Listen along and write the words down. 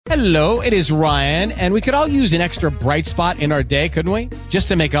Hello, it is Ryan, and we could all use an extra bright spot in our day, couldn't we? Just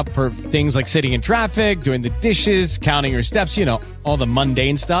to make up for things like sitting in traffic, doing the dishes, counting your steps, you know, all the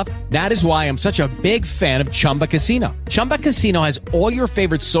mundane stuff. That is why I'm such a big fan of Chumba Casino. Chumba Casino has all your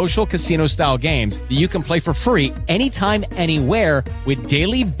favorite social casino-style games that you can play for free anytime, anywhere with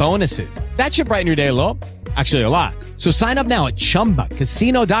daily bonuses. That should brighten your day a little. Actually, a lot. So sign up now at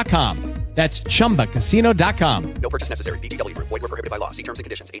ChumbaCasino.com. That's ChumbaCasino.com. No purchase necessary. VGW Group. Void where prohibited by law. See terms and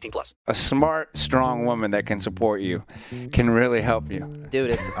conditions. 18+. A smart, strong woman that can support you can really help you.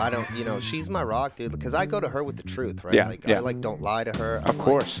 Dude, she's my rock, dude, because I go to her with the truth, right? Yeah, I don't lie to her. Of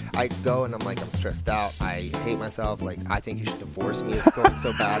course. I go and I'm like, I'm stressed out. I hate myself. Like, I think you should divorce me. It's going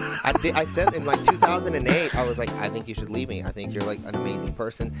so bad. I said in like 2008, I was like, I think you should leave me. I think you're like an amazing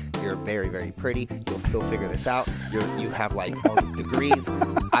person. You're very, very pretty. You'll still figure this out. You have like all these degrees.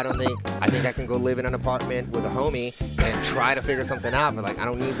 I think I can go live in an apartment with a homie and try to figure something out. But like, I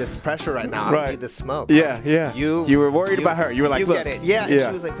don't need this pressure right now. I don't need this smoke. Yeah, like, yeah. You were worried about her. You were like, you look. Get it. Yeah. And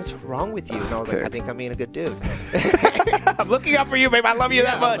she was like, what's wrong with you? And I was like, I think I'm being a good dude. I'm looking out for you, babe. I love you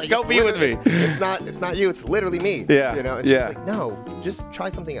that much. Like, Don't be with me. It's not you. It's literally me. Yeah. You know. And she was like, no, just try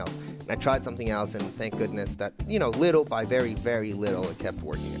something else. And I tried something else, and thank goodness that little by very, very little, it kept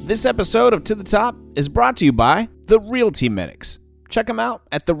working. This episode of To the Top is brought to you by The Realty Medics. Check them out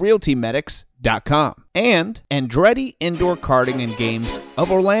at therealtymedics.com and Andretti Indoor Karting and Games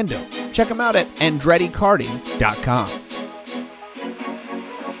of Orlando. Check them out at andrettikarting.com.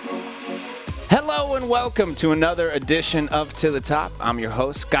 Hello and welcome to another edition of To the Top. I'm your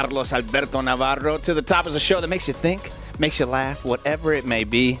host, Carlos Alberto Navarro. To the Top is a show that makes you think, makes you laugh, whatever it may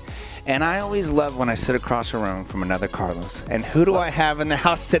be. And I always love when I sit across a room from another Carlos. And who do I have in the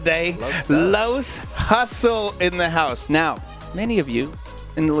house today? Los Hustle in the house. Now, many of you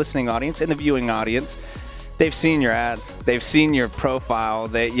in the listening audience, in the viewing audience, they've seen your ads. They've seen your profile.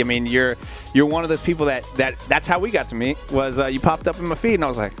 You're one of those people that's how we got to meet. Was you popped up in my feed and I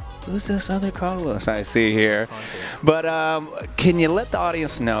was like, who's this other Carlos I see here? But can you let the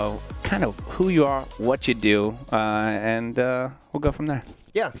audience know kind of who you are, what you do, and we'll go from there.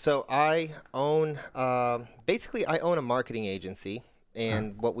 Yeah, so I own I own a marketing agency,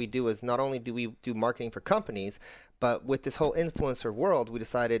 and what we do is not only do we do marketing for companies, but with this whole influencer world, we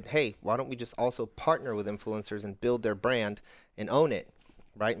decided, hey, why don't we just also partner with influencers and build their brand and own it,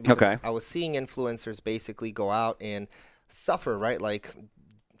 right? Because okay. I was seeing influencers basically go out and suffer, right? Like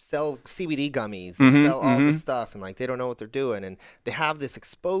sell CBD gummies and sell all this stuff, and like they don't know what they're doing, and they have this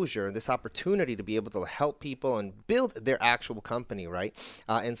exposure, this opportunity to be able to help people and build their actual company, right?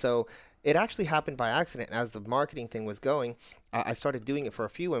 And so it actually happened by accident. As the marketing thing was going, I started doing it for a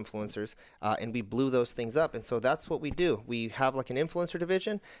few influencers, and we blew those things up. And so that's what we do. We have like an influencer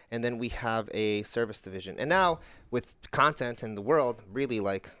division, and then we have a service division. And now with content in the world, really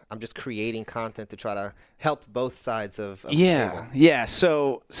like I'm just creating content to try to help both sides of the table. Yeah.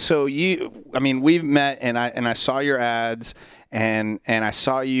 So we've met, and I saw your ads. And I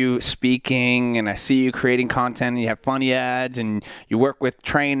saw you speaking, and I see you creating content, and you have funny ads, and you work with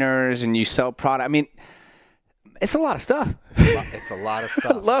trainers, and you sell product. I mean, it's a lot of stuff. It's a lot of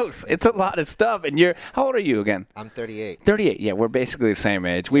stuff. Los, it's a lot of stuff. And how old are you again? I'm 38. 38. Yeah, we're basically the same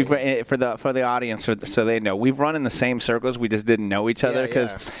age. We've for the audience, so they know, we've run in the same circles. We just didn't know each other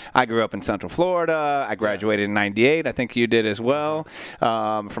because I grew up in Central Florida. I graduated in '98. I think you did as well,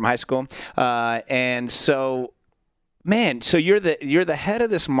 from high school. And so. Man, so you're the head of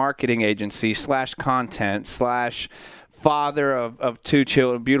this marketing agency / content / father of two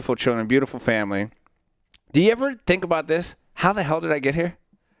children, beautiful family. Do you ever think about this? How the hell did I get here?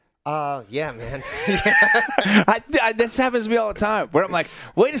 Yeah, man. This happens to me all the time. Where I'm like,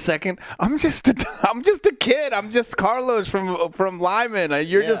 wait a second, I'm just a kid. I'm just Carlos from Lyman.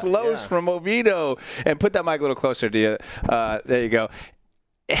 You're just Los from Oviedo. And put that mic a little closer to you. There you go.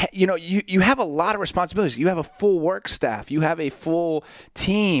 You have a lot of responsibilities. You have a full work staff. You have a full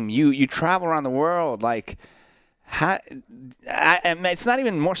team. You travel around the world. Like, and it's not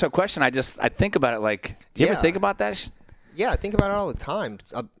even more so a question. I think about it. Like, do you ever think about that? Yeah, I think about it all the time.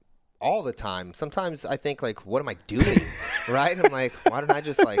 All the time. Sometimes I think, like, what am I doing? Right? I'm like, why don't I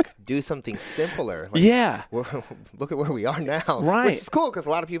just, like, do something simpler? Like, look at where we are now. Right. Which is cool because a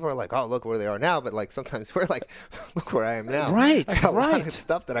lot of people are like, oh, look where they are now. But, like, sometimes we're like, look where I am now. Right. I got a lot of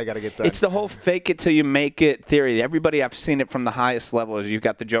stuff that I got to get done. It's the whole fake it till you make it theory. Everybody, I've seen it from the highest levels. You've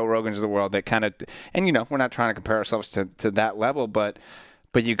got the Joe Rogans of the world that kind of, and, we're not trying to compare ourselves to that level, but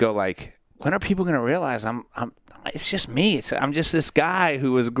you go, like, when are people going to realize it's just me. I'm just this guy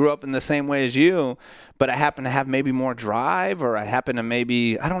who grew up in the same way as you, but I happen to have maybe more drive, or I happen to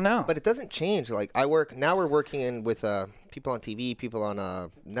maybe, I don't know. But it doesn't change. Like, we're working in with people on TV, people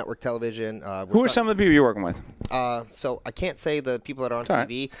on network television. Who are some of the people you're working with? So I can't say the people that are on It's all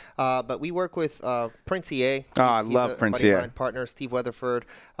TV, but we work with Prince EA. Oh, I love Prince buddy of EA. mine, partner Steve Weatherford.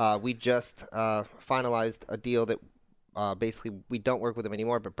 We just finalized a deal that basically we don't work with them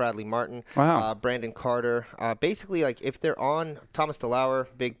anymore, but Bradley Martin, Wow. Brandon Carter, basically like if they're on Thomas DeLauer,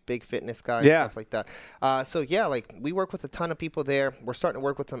 big fitness guy, Yeah. stuff like that. So yeah, like we work with a ton of people there. We're starting to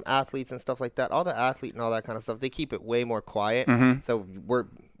work with some athletes and stuff like that. All the athlete and all that kind of stuff, they keep it way more quiet. So we're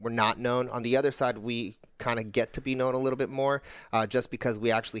not known. On the other side, we kind of get to be known a little bit more just because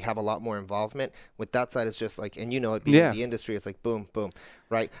we actually have a lot more involvement. With that side, it's just like, and you know it being in the industry, it's like boom, boom,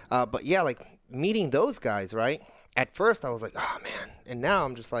 right? But yeah, like meeting those guys, right? At first, I was like, oh, man. And now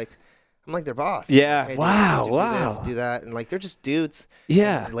I'm just like, I'm like their boss. Yeah. Hey, dude, Wow, do wow. this, do that. And like, they're just dudes.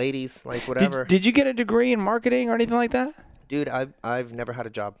 Yeah. And ladies, like whatever. Did you get a degree in marketing or anything like that? Dude, I've never had a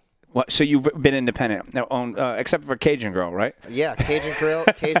job. What? So you've been independent, now, except for Cajun Grill, right? Yeah, Cajun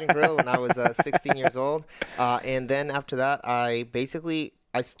Grill when I was 16 years old. And then after that, I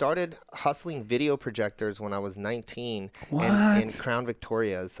started hustling video projectors when I was 19 in Crown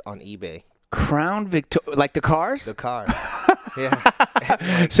Victorias on eBay. Crown Victoria, like the cars? The car. Yeah.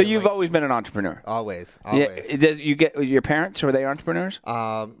 Like, So you've always been an entrepreneur? Always. Yeah. Did you get your parents? Were they entrepreneurs?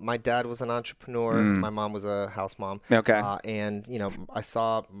 My dad was an entrepreneur. My mom was a house mom. Okay. And, you know, I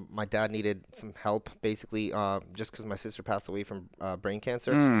saw my dad needed some help, basically, just because my sister passed away from brain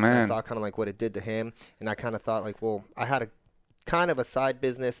cancer. And I saw kind of like what it did to him. And I kind of thought like, well, I had a kind of a side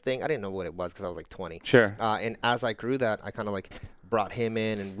business thing. I didn't know what it was because I was like 20. Sure. And as I grew that, I kind of like brought him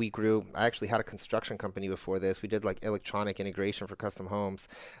in and we grew. I actually had a construction company before this. We did like electronic integration for custom homes,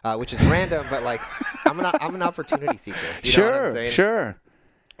 which is random, but like I'm an opportunity seeker. You know what I'm saying? Sure.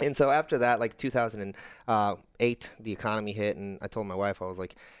 And so after that, like 2008, the economy hit, and I told my wife, I was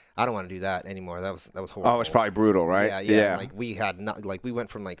like, I don't want to do that anymore. That was horrible. Oh, it's probably brutal, right? Yeah. Like we had we went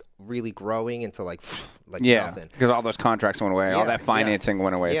from like really growing into like nothing. Because all those contracts went away, all that financing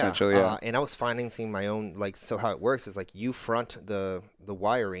went away, essentially. Yeah. And I was financing my own. Like, so how it works is like you front the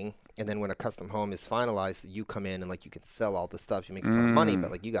wiring, and then when a custom home is finalized, you come in and like you can sell all the stuff. You make a ton of money,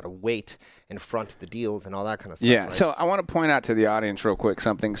 but like you got to wait and front the deals and all that kind of stuff. Yeah. Right? So I want to point out to the audience real quick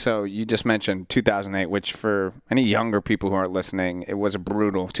something. So you just mentioned 2008, which for any younger people who are listening, it was a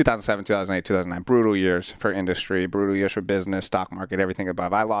brutal 2007, 2008, 2009, brutal years for industry, brutal years for business, stock market, everything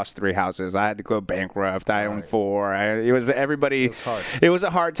above. I lost 3 houses. I had to go bankrupt. I owned 4. It was everybody. It was hard. It was a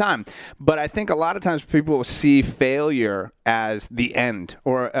hard time. But I think a lot of times people see failure as the end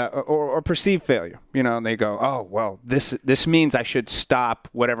or perceived failure. You know, and they go, oh, well, this means I should stop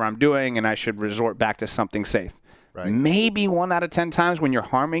whatever I'm doing and I should resort back to something safe. Right. Maybe 1 out of 10 times when you're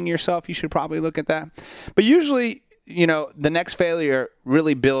harming yourself, you should probably look at that. But usually, you know, the next failure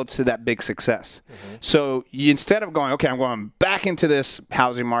really builds to that big success. So instead of going, okay, I'm going back into this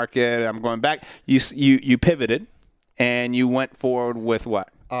housing market, I'm going back, you pivoted and you went forward with what?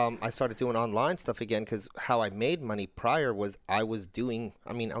 I started doing online stuff again because how I made money prior was I was doing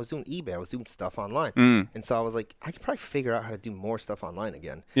eBay. I was doing stuff online. And so I was like, I could probably figure out how to do more stuff online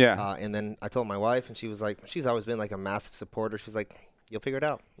again. Yeah. And then I told my wife, and she was like, she's always been like a massive supporter. She's like, you'll figure it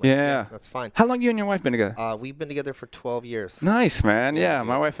out. Like, yeah. That's fine. How long you and your wife been together? We've been together for 12 years. Nice, man. Yeah,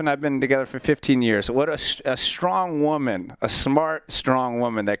 my wife and I have been together for 15 years. What a strong woman, a smart, strong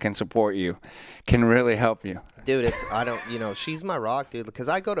woman that can support you, can really help you. Dude, she's my rock, dude, because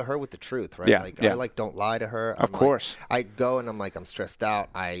I go to her with the truth, right? Yeah, I don't lie to her. Of course. I go and I'm like, I'm stressed out.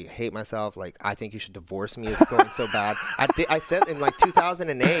 I hate myself. Like, I think you should divorce me. It's going so bad. I said in like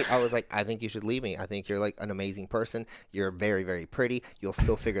 2008, I was like, I think you should leave me. I think you're like an amazing person. You're very, very pretty. You'll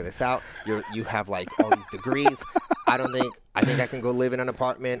still figure this out. You have like all these degrees. I think I can go live in an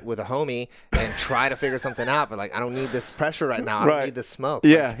apartment with a homie and try to figure something out. But like, I don't need this pressure right now. I don't need this smoke.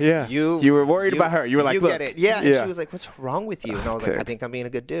 Yeah, like, yeah. You were worried about her. You were like, you look. Get it. Yeah. And she was like, what's wrong with you? And I was like, I think I'm being a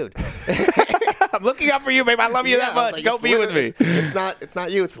good dude. I'm looking out for you, babe. I love you that much. Like, don't be with me. It's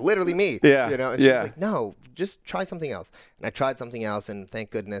not you. It's literally me. Yeah. You know. And she was like, no, just try something else. And I tried something else, and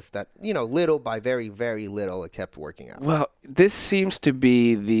thank goodness that little by very, very little, it kept working out. Well, this seems to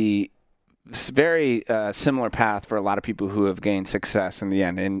be the very similar path for a lot of people who have gained success in the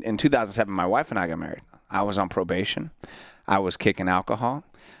end. In 2007, my wife and I got married. I was on probation. I was kicking alcohol.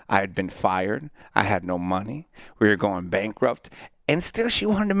 I had been fired. I had no money. We were going bankrupt. And still she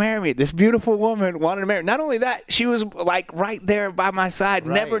wanted to marry me. This beautiful woman wanted to marry me. Not only that, she was like right there by my side.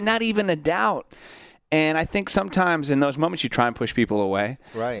 Right. Not even a doubt. And I think sometimes in those moments you try and push people away.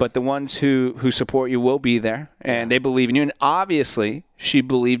 Right. But the ones who support you will be there. And they believe in you. And obviously she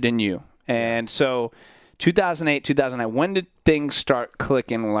believed in you. And so 2008, 2009. When did things start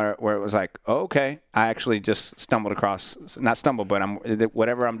clicking where it was like, oh, okay, I actually just stumbled across, not stumbled, but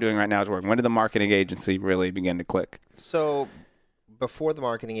whatever I'm doing right now is working. When did the marketing agency really begin to click? So before the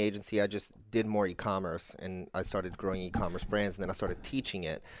marketing agency, I just did more e-commerce, and I started growing e-commerce brands, and then I started teaching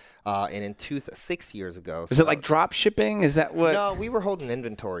it. And in 6 years ago. Is it like drop shipping? Is that what? No, we were holding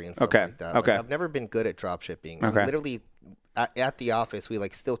inventory and stuff like that. Okay. Like, I've never been good at drop shipping. Okay. Literally, at the office, we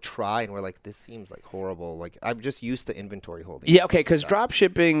like still try, and we're like, this seems like horrible. Like, I'm just used to inventory holding. Yeah, okay, because drop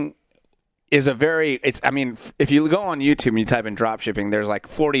shipping is if you go on YouTube and you type in drop shipping, there's like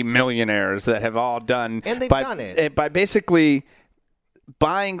 40 millionaires that have all done. And they've done it. By basically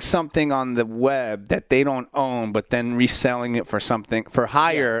buying something on the web that they don't own, but then reselling it for something for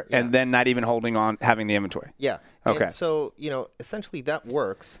higher, and then not even having the inventory. Yeah. Okay. And so, essentially that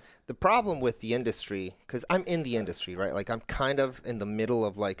works. The problem with the industry, because I'm in the industry, right? Like, I'm kind of in the middle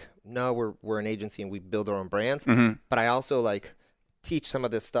of like, no, we're an agency and we build our own brands, but I also like teach some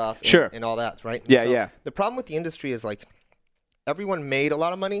of this stuff and all that, right? Yeah, so yeah. The problem with the industry is like, everyone made a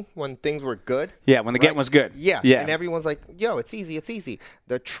lot of money when things were good. Yeah, when the getting was good. Yeah. Yeah. And everyone's like, yo, it's easy, it's easy.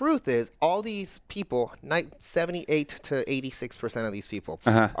 The truth is, all these people, 78 to 86% of these people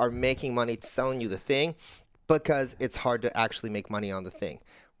are making money selling you the thing because it's hard to actually make money on the thing,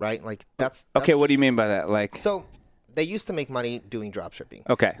 right? Like, that's okay, what do you mean by that? Like, so they used to make money doing drop shipping.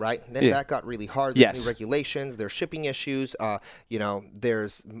 Okay. Right? Then that got really hard. There's new regulations. There's shipping issues.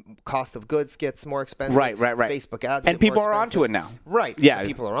 There's cost of goods gets more expensive. Right. Facebook ads and get people more are expensive. onto it now. Right. Yeah.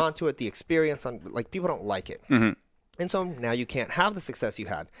 People are onto it. The experience, people don't like it. Mm-hmm. And so now you can't have the success you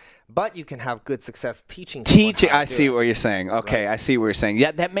had, but you can have good success teaching. I see what you're saying. Okay, right. I see what you're saying.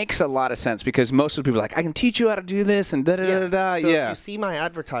 Yeah, that makes a lot of sense because most of the people are like, I can teach you how to do this and da-da-da-da. So if you see my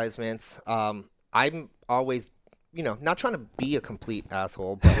advertisements, I'm always, not trying to be a complete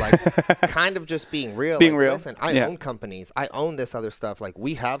asshole, but like kind of just being real. Being like, real. Listen, I own companies. I own this other stuff. Like,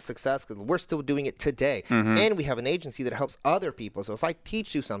 we have success because we're still doing it today. And we have an agency that helps other people. So if I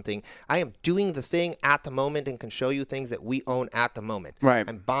teach you something, I am doing the thing at the moment and can show you things that we own at the moment. Right.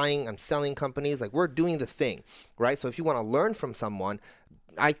 I'm selling companies. Like, we're doing the thing, right? So if you want to learn from someone,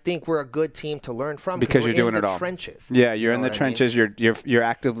 I think we're a good team to learn from because you're doing it all. Trenches. Yeah, you're in the trenches. I mean? You're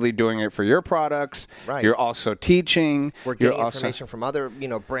actively doing it for your products. Right. You're also teaching. We're getting information from other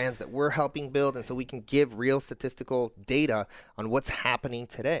brands that we're helping build, and so we can give real statistical data on what's happening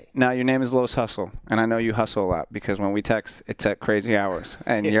today. Now, your name is Los Hustle, and I know you hustle a lot because when we text, it's at crazy hours,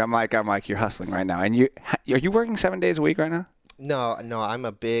 and I'm like, you're hustling right now. And are you working 7 days a week right now? No, I'm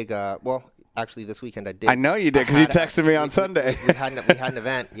a big Actually, this weekend I did. I know you did because you texted me on Sunday. We had an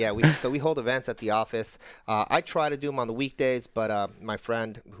event. Yeah, so we hold events at the office. I try to do them on the weekdays, but my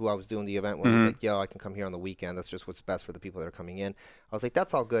friend who I was doing the event with was like, yo, I can come here on the weekend. That's just what's best for the people that are coming in. I was like,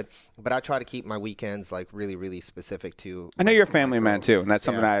 that's all good. But I try to keep my weekends like really, really specific to. I know you're a family man too, and that's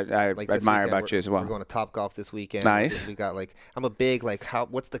something I admire about you as well. We're going to Topgolf this weekend. Nice. We got I'm a big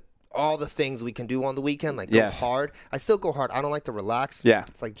all the things we can do on the weekend, go hard. I still go hard. I don't like to relax. Yeah.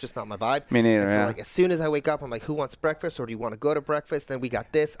 It's like just not my vibe. Me neither, So as soon as I wake up, I'm like, who wants breakfast or do you want to go to breakfast? Then we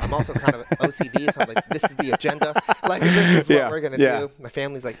got this. I'm also kind of OCD, so I'm like, this is the agenda. Like, this is what we're going to do. My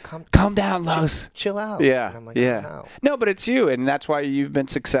family's like, calm down, Los. Chill out. Yeah. And I'm like, yeah. No, but it's you, and that's why you've been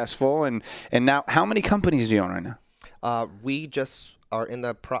successful. And now, how many companies do you own right now? We just are in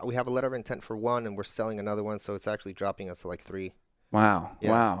we have a letter of intent for one, and we're selling another one, so it's actually dropping us to like 3. Wow.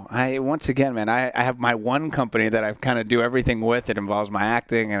 Yeah. Wow. Once again, man, I have my one company that I kind of do everything with. It involves my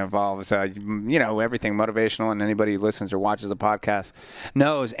acting and involves, everything motivational, and anybody who listens or watches the podcast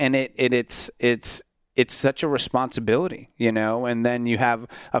knows. And it's such a responsibility, and then you have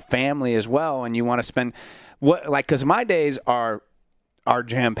a family as well, and you want to spend because my days are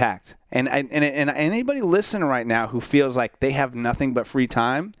jam-packed. And anybody listening right now who feels like they have nothing but free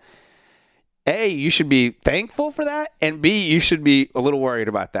time, A, you should be thankful for that, and B, you should be a little worried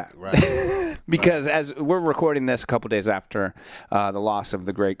about that. Right. Because as we're recording this a couple days after the loss of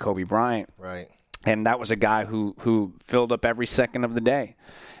the great Kobe Bryant. Right. And that was a guy who filled up every second of the day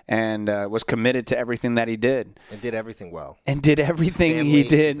and was committed to everything that he did. And did everything well. And did everything he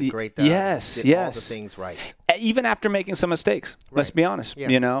did. He's a great dad. Yes, did yes. all the things right. Even after making some mistakes. Right. Let's be honest.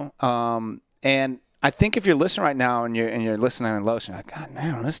 Yeah. And I think if you're listening right now and you're listening to Los, you're like, God,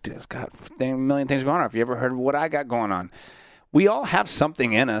 man, this dude's got a million things going on. Have you ever heard of what I got going on? We all have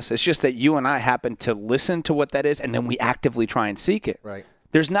something in us. It's just that you and I happen to listen to what that is, and then we actively try and seek it. Right.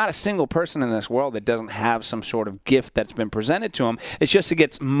 There's not a single person in this world that doesn't have some sort of gift that's been presented to them. It's just it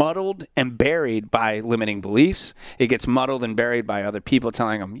gets muddled and buried by limiting beliefs. It gets muddled and buried by other people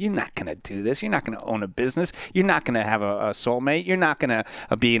telling them, you're not going to do this. You're not going to own a business. You're not going to have a soulmate. You're not going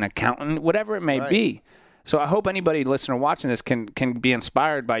to be an accountant, whatever it may be. So I hope anybody listening or watching this can be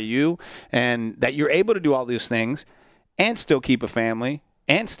inspired by you, and that you're able to do all these things and still keep a family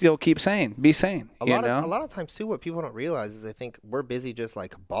and still be sane. A lot of times too, what people don't realize is they think we're busy just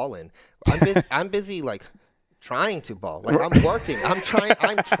like balling. I'm busy like trying to ball. Like I'm working. I'm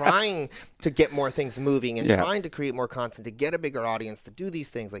trying to get more things moving and trying to create more content to get a bigger audience to do these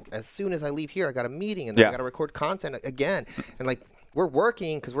things. Like as soon as I leave here, I got a meeting and then I got to record content again. And like we're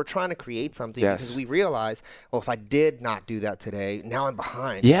working because we're trying to create something because we realize, well, if I did not do that today, now I'm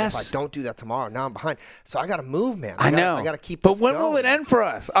behind. Yes. If I don't do that tomorrow, now I'm behind. So I got to move, man. I know. I got to keep But this when going. will it end for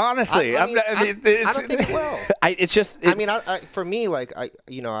us? Honestly. I don't think it will. It's just. I mean, for me, like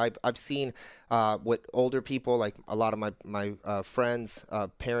I've seen what older people, like a lot of my friends,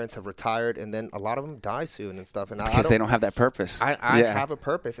 parents have retired, and then a lot of them die soon and stuff. And because they don't have that purpose. I have a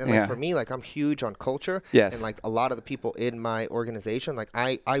purpose, and like for me, like I'm huge on culture. Yes. And like a lot of the people in my organization, like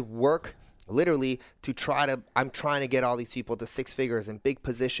I work literally I'm trying to get all these people to six figures and big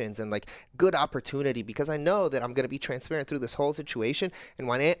positions and like good opportunity, because I know that I'm going to be transparent through this whole situation. And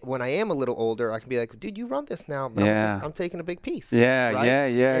when I am a little older, I can be like, dude, you run this now. I'm taking a big piece. Yeah, right?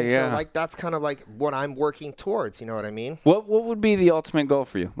 yeah. So like that's kind of like what I'm working towards. You know what I mean? What would be the ultimate goal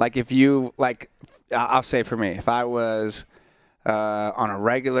for you? Like if you I'll say for me, if I was on a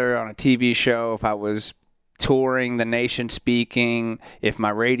TV show, if I was touring the nation speaking, if my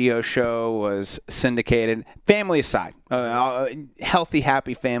radio show was syndicated, family aside, healthy,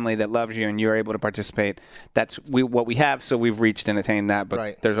 happy family that loves you and you're able to participate, that's what we have. So we've reached and attained that,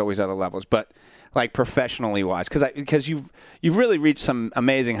 but there's always other levels. But like professionally wise, because you've really reached some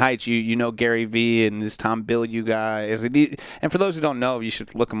amazing heights. You know Gary Vee and this Tom Bilyeu guy, and for those who don't know, you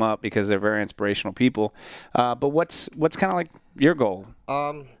should look them up because they're very inspirational people. But what's kind of like your goal?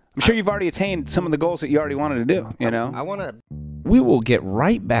 I'm sure you've already attained some of the goals that you already wanted to do, you know? I want to... We will get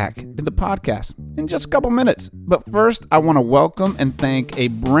right back to the podcast in just a couple minutes. But first, I want to welcome and thank a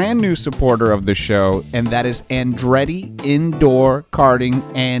brand new supporter of the show, and that is Andretti Indoor Karting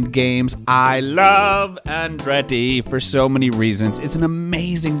and Games. I love Andretti for so many reasons. It's an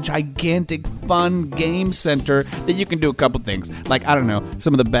amazing, gigantic, fun game center that you can do a couple things. Like, I don't know,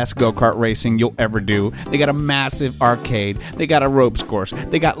 some of the best go-kart racing you'll ever do. They got a massive arcade. They got a ropes course.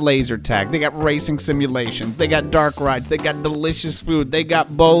 They got laser tag. They got racing simulations. They got dark rides. They got delicious food. They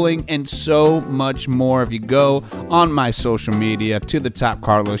got bowling and so much more. If you go on my social media to the top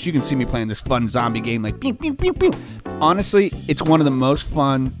Carlos, you can see me playing this fun zombie game like pew, pew, pew, pew. Honestly, it's one of the most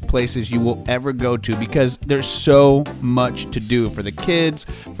fun places you will ever go to because there's so much to do for the kids,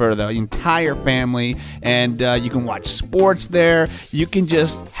 for the entire family, and you can watch sports there. You can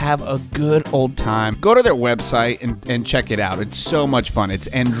just have a good old time. Go to their website and check it out. It's so much fun. It's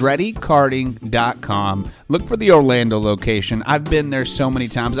AndrettiKarting.com. Look for the Orlando location. I've been there so many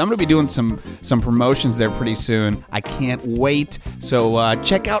times. I'm going to be doing some promotions there pretty soon. I can't wait. So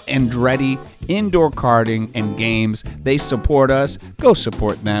check out Andretti Indoor Karting and Games. They support us. Go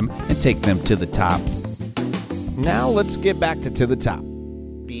support them and take them to the top. Now let's get back to the top.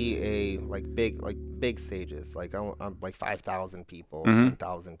 Be a big stages. Like I'm like 5,000 people,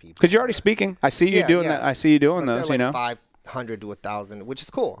 10,000 people. Because you're already speaking. I see you doing that. I see you doing those. Like you know, 500 to 1,000, which is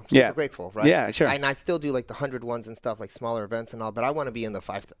cool. I'm super grateful, right? Yeah, sure. And I still do like the 100 ones and stuff, like smaller events and all. But I want to be in the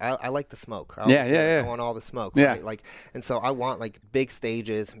 5. I like the smoke. I want all the smoke. Yeah. Right? Like, and so I want like big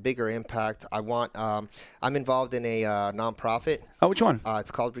stages, bigger impact. I want. I'm involved in a nonprofit. Oh, which one?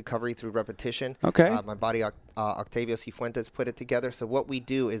 It's called Recovery Through Repetition. Okay. My buddy Octavio Cifuentes put it together. So what we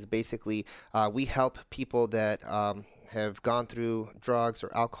do is basically we help people that have gone through drugs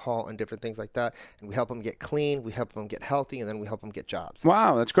or alcohol and different things like that, and we help them get clean, we help them get healthy, and then we help them get jobs.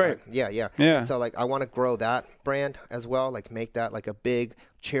 Wow, that's great. Yeah. And so like I want to grow that brand as well, like make that like a big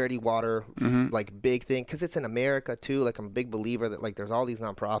charity water like big thing, because it's in America too. Like I'm a big believer that like there's all these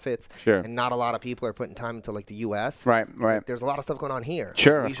nonprofits, and not a lot of people are putting time into like the U.S. Right. Like, there's a lot of stuff going on here.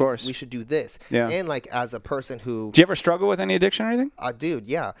 Sure, like, of course. We should do this. Yeah. And like as a person who, do you ever struggle with any addiction or anything? Dude,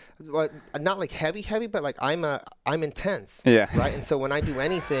 yeah, but not like heavy, but like I'm intense. Yeah. Right. And so when I do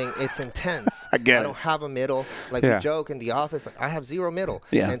anything, it's intense. I get it. I don't have a middle. Like we joke in the office, like I have zero middle.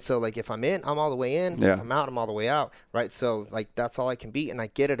 Yeah. And so like if I'm in, I'm all the way in. Yeah. If I'm out, I'm all the way out. Right. So like that's all I can be, and I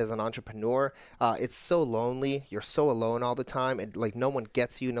get it as an entrepreneur. It's so lonely. You're so alone all the time, and like no one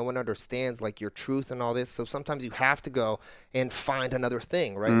gets you. No one understands like your truth and all this. So sometimes you have to go and find another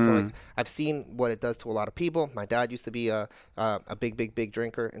thing. Right. So like I've seen what it does to a lot of people. My dad used to be a big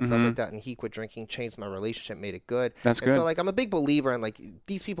drinker and stuff like that, and he quit drinking, changed my relationship, made it good. That's and good. So like I'm a big believer in like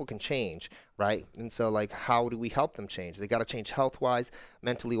these people can change. right? And so, like, how do we help them change? They got to change health-wise,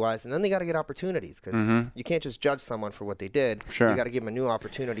 mentally-wise, and then they got to get opportunities because you can't just judge someone for what they did. Sure. You got to give them a new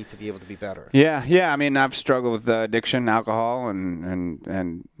opportunity to be able to be better. Yeah. I mean, I've struggled with addiction, alcohol,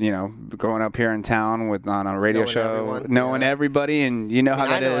 and growing up here in town on a radio show, knowing everybody, and you know how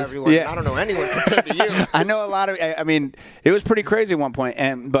that is. I know everyone. Yeah. I don't know anyone compared to you. I know a lot of. I mean, it was pretty crazy at one point,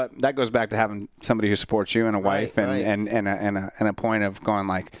 but that goes back to having somebody who supports you and a wife, and a point of going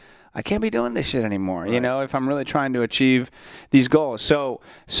like, I can't be doing this shit anymore. Right. If I'm really trying to achieve these goals. So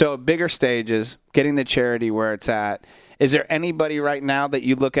bigger stages, getting the charity where it's at. Is there anybody right now that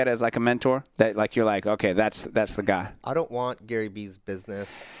you look at as like a mentor that like you're like, okay, that's the guy? I don't want Gary Vee's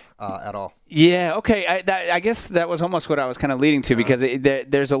business at all. Yeah, okay. I guess that was almost what I was kind of leading to because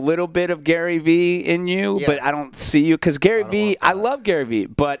there's a little bit of Gary Vee in you, but I don't see you because Gary Vee. I love Gary Vee,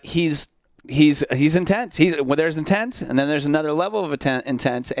 but he's intense. There's intense, and then there's another level of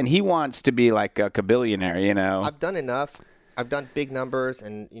intense, and he wants to be like a billionaire. I've done enough. I've done big numbers,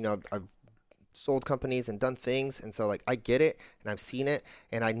 and I've sold companies and done things, and so like I get it and I've seen it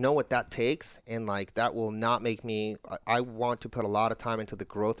and I know what that takes, and like that will not make me. I want to put a lot of time into the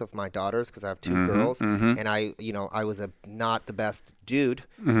growth of my daughters because I have two girls, and I was not the best dude,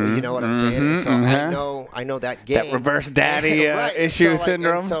 you know what I'm saying, and so I know that game, that reverse daddy issue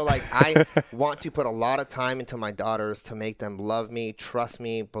syndrome. So like I want to put a lot of time into my daughters to make them love me, trust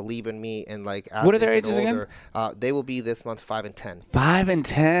me, believe in me, and like as what are their they ages older, again? They will be this month 5 and 10. 5 and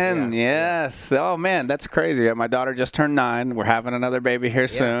 10, yes. Oh man, that's crazy. My daughter just turned 9. We're having another baby here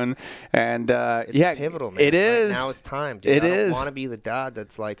soon, and it's pivotal, man. It is. Right now it's time, dude. I don't want to be the dad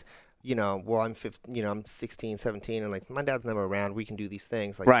that's like, I'm 15, I'm 16, 17, and like my dad's never around. We can do these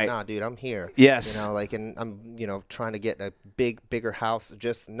things. Like, nah, dude, I'm here. Yes. And I'm, trying to get a bigger house.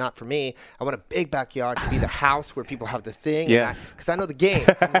 Just not for me. I want a big backyard to be the house where people have the thing. Yes. Because I know the game.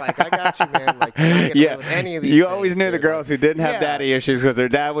 I'm like, I got you, man. Like, I'm not gonna with any of these. You always knew the girls who didn't have daddy issues because their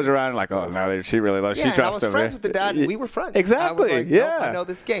dad was around. Like, oh no, she really loves. She trusts him. I was friends with the dad. And we were friends. Exactly. I was like, nope, I know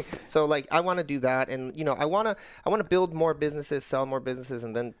this game. So like, I want to do that, and I want to build more businesses, sell more businesses,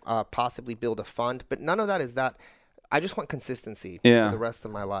 and then possibly build a fund, but none of that is that. I just want consistency for the rest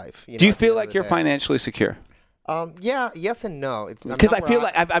of my life. Do you feel like you're financially secure? Yes and no. Because I feel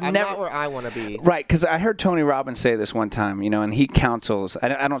like I'm never not where I want to be. Right, because I heard Tony Robbins say this one time, and he counsels.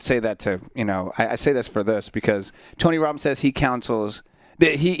 I don't say that to, I say this for this because Tony Robbins says he counsels.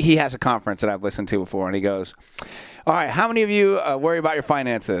 He has a conference that I've listened to before, and he goes, all right, how many of you worry about your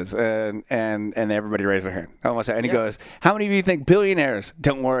finances? And everybody raised their hand. And he goes, how many of you think billionaires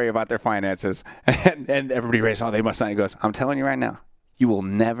don't worry about their finances? And everybody raised, they must not. He goes, I'm telling you right now, you will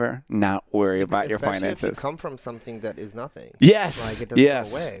never not worry about your finances. Especially if you come from something that is nothing. Yes. Like it doesn't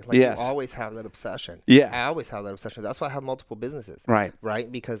go away. Like you always have that obsession. Yeah. I always have that obsession. That's why I have multiple businesses. Right.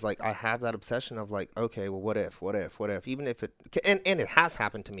 Right? Because like I have that obsession of like, okay, well, what if? Even if it, and it has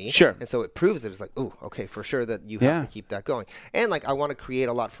happened to me. Sure. And so it proves it. It's like, ooh, okay, for sure that you have to keep that going. And like I want to create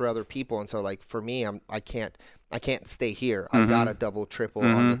a lot for other people. And so like for me, I can't stay here. I gotta double, triple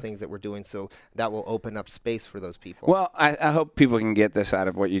on the things that we're doing, so that will open up space for those people. Well, I hope people can get this out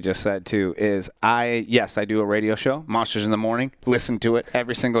of what you just said too. Is I do a radio show, Monsters in the Morning. Listen to it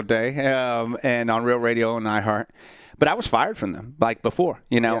every single day, and on Real Radio and iHeart. But I was fired from them like before,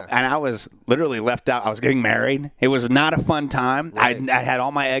 and I was literally left out. I was getting married. It was not a fun time. Right. I had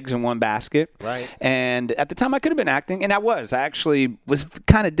all my eggs in one basket. Right. And at the time, I could have been acting, and I actually was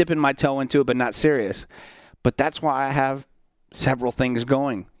kind of dipping my toe into it, but not serious. But that's why I have several things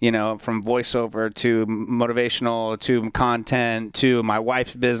going, from voiceover to motivational to content to my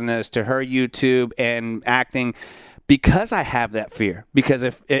wife's business to her YouTube and acting, because I have that fear. Because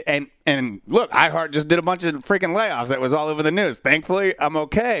and look, iHeart just did a bunch of freaking layoffs. That was all over the news. Thankfully, I'm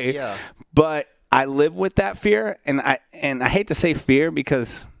okay. Yeah. But I live with that fear, and I hate to say fear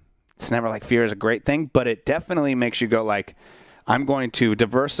because it's never like fear is a great thing, but it definitely makes you go like, I'm going to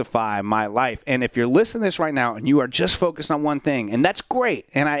diversify my life. And if you're listening to this right now and you are just focused on one thing, and that's great.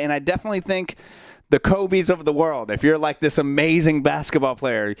 And I definitely think the Kobe's of the world, if you're like this amazing basketball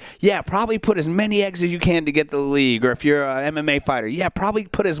player, probably put as many eggs as you can to get to the league. Or if you're an MMA fighter, probably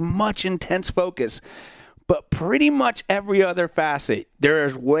put as much intense focus. But pretty much every other facet,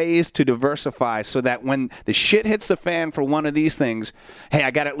 there's ways to diversify so that when the shit hits the fan for one of these things, hey,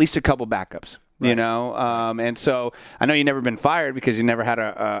 I got at least a couple backups. Right. And so I know you've never been fired because you never had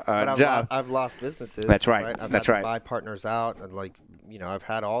a job. I've lost businesses. That's right. I've That's had right. to buy partners out, and I've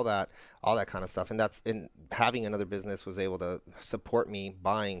had all that kind of stuff, and that's in having another business was able to support me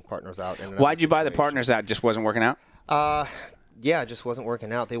buying partners out. Why'd you buy the partners out? Just wasn't working out? yeah, it just wasn't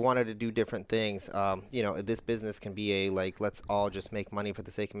working out. They wanted to do different things. This business can be let's all just make money for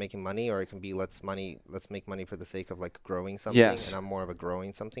the sake of making money, or it can be let's make money for the sake of like growing something. Yes. And I'm more of a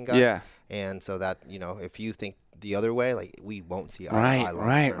growing something guy. Yeah. And so that, if you think the other way, like we won't see eye to eye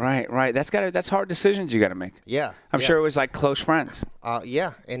long term. Right. That's hard decisions you got to make. Yeah. I'm sure it was like close friends.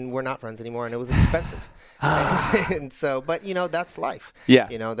 Yeah, and we're not friends anymore, and it was expensive. And so, but that's life. Yeah.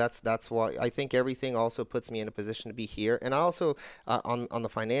 That's why I think everything also puts me in a position to be here. And I also, on the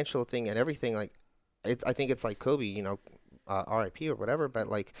financial thing and everything, like, I think it's like Kobe, RIP or whatever, but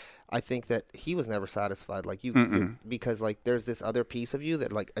like, I think that he was never satisfied. Like because like there's this other piece of you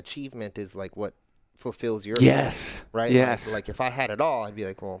that like achievement is like what fulfills your Yes. life, right? Yes. Like if I had it all, I'd be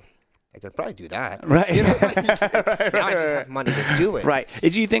like, well, I could probably do that. Right. Now I just have money to do it. Right. Do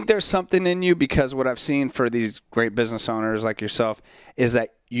you think there's something in you, because what I've seen for these great business owners like yourself is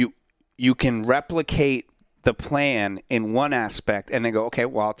that you can replicate the plan in one aspect and then go, okay,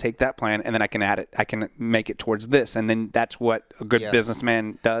 well, I'll take that plan and then I can add it. I can make it towards this. And then that's what a good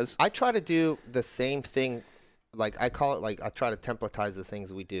businessman does. I try to do the same thing. Like I call it, like I try to templatize the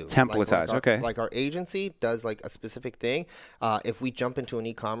things we do. Templatize, okay. Like our agency does like a specific thing. If we jump into an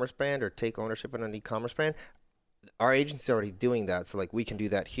e-commerce brand or take ownership in an e-commerce brand, our agency's already doing that. So like we can do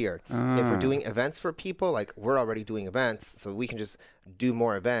that here. If we're doing events for people, like we're already doing events, so we can just do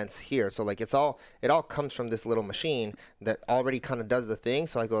more events here. So like it all comes from this little machine that already kind of does the thing.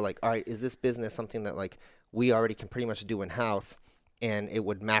 So I go like, all right, is this business something that like we already can pretty much do in house? And it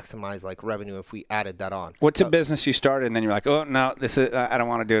would maximize like revenue if we added that on. What's a business you started and then you're like, oh no, this is I don't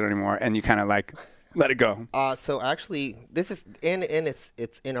want to do it anymore, and you kind of like let it go? So actually, this is and it's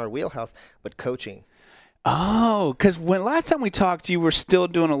in our wheelhouse, but coaching. Oh, because when last time we talked, you were still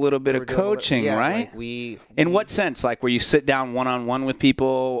doing a little bit of coaching, right? Like in what sense? Like where you sit down one-on-one with people,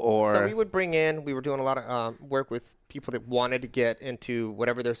 or? So we were doing a lot of work with people that wanted to get into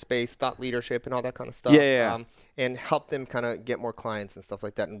whatever their space, thought leadership and all that kind of stuff. Yeah. And help them kind of get more clients and stuff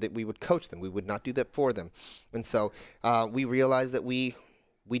like that. And that we would coach them. We would not do that for them. And so we realized that we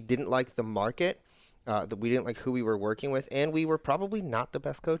didn't like the market. That we didn't like who we were working with, and we were probably not the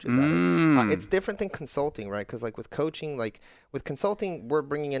best coaches at it. It's different than consulting, right? Because like with coaching, like with consulting, we're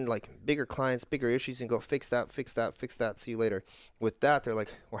bringing in like bigger clients, bigger issues, and go fix that, see you later. With that, they're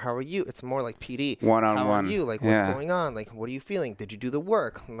like, well, how are you? It's more like PD. One-on-one. How are you? Like, what's going on? Like, what are you feeling? Did you do the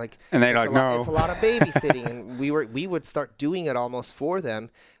work? Like, and they're like, no. It's a lot of babysitting, and we would start doing it almost for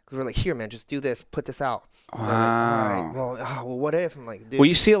them. Because we're like, here, man, just do this, put this out. Wow. Like, all right, well, what if? I'm like, dude. Well,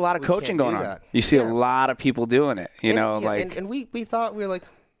 you see a lot of coaching going on. That. You see a lot of people doing it. And we thought we were like,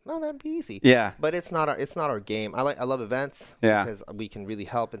 well, that'd be easy. Yeah. But it's not our game. I love events. Yeah. Because we can really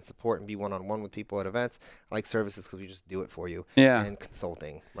help and support and be one-on-one with people at events. I like services because we just do it for you. Yeah. And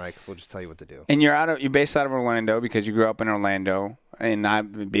consulting, right? Because we'll just tell you what to do. And you're based out of Orlando because you grew up in Orlando. And I,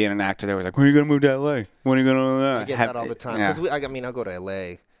 being an actor, there was like, when are you gonna move to LA? When are you gonna do that? I get that all the time. Because I'll go to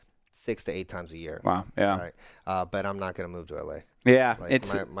LA 6 to 8 times a year. Wow. Yeah. Right. But I'm not gonna move to LA. Yeah. Like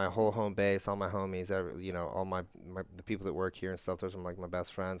it's my whole home base, all my homies, all the people that work here and stuff. Those are like my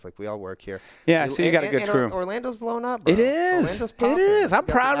best friends. Like we all work here. Yeah. So you got a good crew. Orlando's blown up, bro. It is. Orlando's popping. It is. I'm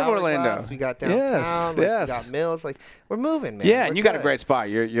proud of Orlando. We got downtown. We got Mills. Like we're moving, man. Yeah, and you got a great spot.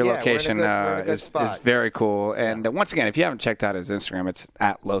 Your location is very cool. And once again, if you haven't checked out his Instagram, it's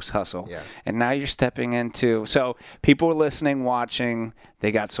at Los Hustle. Yeah. And now you're stepping into. So people are listening, watching.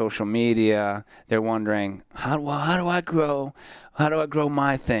 They got social media. They're wondering, how do I grow? How do I grow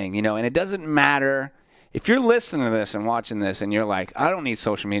my thing? And it doesn't matter if you're listening to this and watching this and you're like, I don't need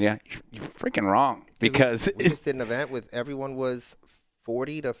social media. You're freaking wrong, because we just did an event with everyone was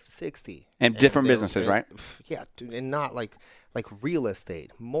 40 to 60 and different businesses, right? Yeah, dude, and not like real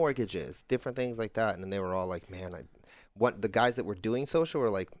estate, mortgages, different things like that. And then they were all like, man, the guys that were doing social were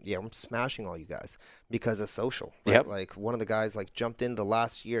like, yeah, I'm smashing all you guys because of social. Right? Yep. Like one of the guys like jumped in the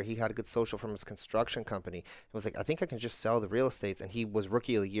last year. He had a good social from his construction company. It was like, I think I can just sell the real estates. And he was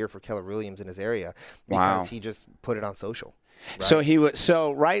rookie of the year for Keller Williams in his area because he just put it on social. Right?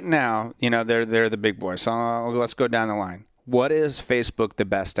 So right now, they're the big boys. So let's go down the line. What is Facebook the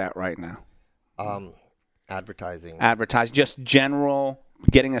best at right now? Advertising, just general.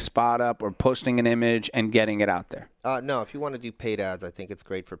 Getting a spot up or posting an image and getting it out there? No, if you want to do paid ads, I think it's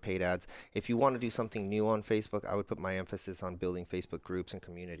great for paid ads. If you want to do something new on Facebook, I would put my emphasis on building Facebook groups and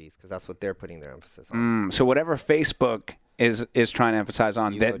communities because that's what they're putting their emphasis on. So whatever Facebook is trying to emphasize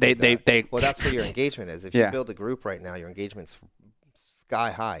on, they well, that's where your engagement is. If you build a group right now, your engagement's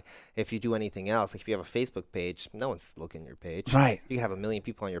sky high. If you do anything else, like if you have a Facebook page, no one's looking at your page. Right. You can have 1 million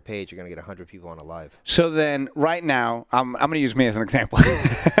people on your page. You're going to get 100 people on a live. So then right now, I'm going to use me as an example.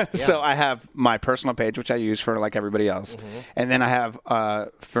 So I have my personal page, which I use for like everybody else. And then I have,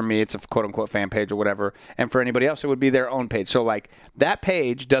 for me, it's a quote unquote fan page or whatever. And for anybody else, it would be their own page. So like that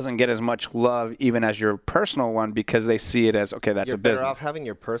page doesn't get as much love even as your personal one because they see it as, okay, that's You're a business. better off having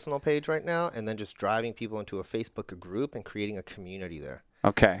your personal page right now and then just driving people into a Facebook group and creating a community there.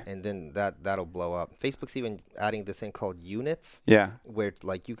 Okay. And then that'll blow up. Facebook's even adding this thing called units. Yeah. Where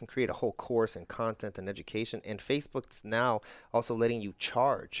like you can create a whole course and content and education. And Facebook's now also letting you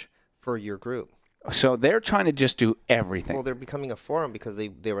charge for your group. So they're trying to just do everything. Well, they're becoming a forum because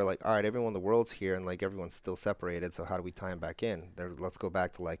they were like, all right, everyone in the world's here and like everyone's still separated. So how do we tie them back in? Let's go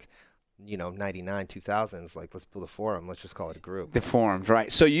back to like, 99, 2000s. Like, let's build a forum. Let's just call it a group. The forums,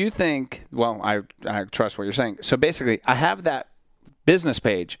 right? So you think, well, I trust what you're saying. So basically, I have that business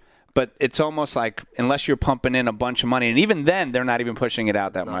page, but it's almost like unless you're pumping in a bunch of money, and even then, they're not even pushing it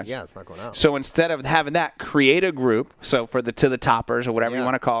out that much. Yeah, it's not going out. So instead of having that, create a group. So for the To The Toppers or whatever you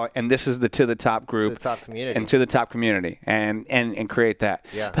want to call it, and this is the To The Top group. To the top community. And To The Top community, and create that.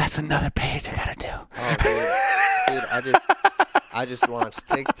 Yeah. But that's another page I gotta do. Oh, dude, I just launched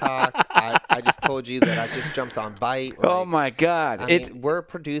TikTok. I just told you that I just jumped on Byte. Oh my God! I mean, we're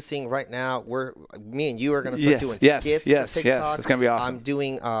producing right now. Me and you are going to start doing skits for TikTok. Yes, it's going to be awesome. I'm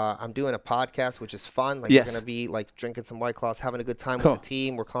doing a podcast, which is fun. Like Yes. we're going to be like drinking some White Claws, having a good time Cool. with the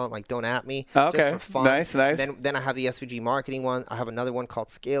team. We're calling it like Don't At Me. Okay. Just for fun. Nice. Then I have the SVG marketing one. I have another one called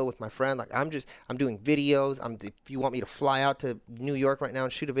Scale with my friend. Like I'm doing videos. If you want me to fly out to New York right now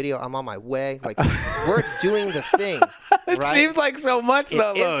and shoot a video, I'm on my way. Like we're doing the thing. It right? seems like so much,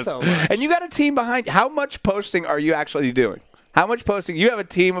 though, It is Lowe's. so much. And you got a team behind. How much posting are you actually doing? How much posting? You have a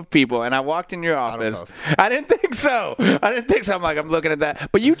team of people, and I walked in your office. post. I didn't think so. I'm like, I'm looking at that.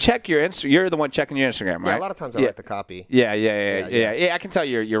 But you check your Instagram. You're the one checking your Instagram, right? Yeah, a lot of times I write the copy. Yeah. I can tell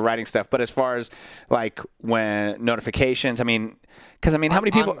you're writing stuff. But as far as like when notifications, I mean, because how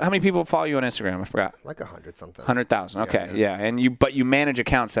many people follow you on Instagram? I forgot. Like 100 something. 100,000. Okay, yeah. And you manage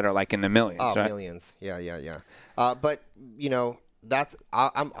accounts that are like in the millions, Oh, right? millions. Yeah. But that's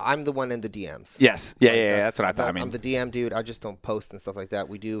I'm the one in the DMs. Yes. Yeah. That's what I thought. I'm the DM dude. I just don't post and stuff like that.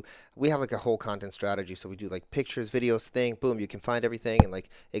 We have like a whole content strategy. So we do like pictures, videos, thing. Boom, you can find everything, and like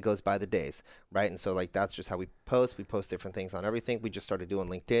it goes by the days, right? And so like that's just how we post. We post different things on everything. We just started doing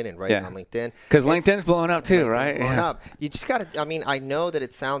LinkedIn and writing on LinkedIn Because LinkedIn's blowing up too, right? Blowing up. You just gotta. I mean, I know that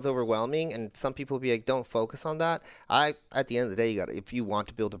it sounds overwhelming, and some people will be like, "Don't focus on that." At the end of the day, you gotta. If you want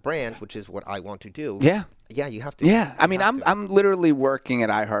to build a brand, which is what I want to do. Yeah, you have to. Yeah, I mean, I'm literally working at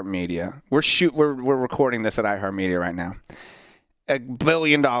iHeartMedia. We're recording this at iHeartMedia right now, $1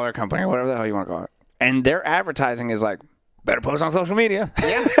 billion company, or whatever the hell you want to call it. And their advertising is like, better post on social media.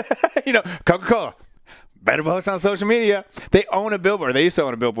 Yeah, Coca-Cola, better post on social media. They own a billboard. They used to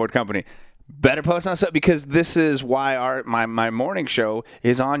own a billboard company. Better post on stuff, because this is why my morning show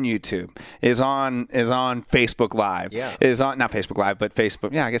is on YouTube, is on Facebook Live, is on not Facebook Live but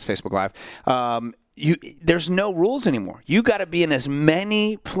Facebook, I guess Facebook Live. There's no rules anymore. You got to be in as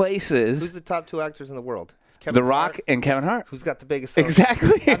many places. Who's the top 2 actors in the world? It's The Kevin Rock Hart. and Kevin Hart. Who's got the biggest? Social?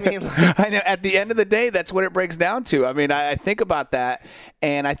 Exactly. I mean, like, I know. At the end of the day, that's what it breaks down to. I mean, I think about that,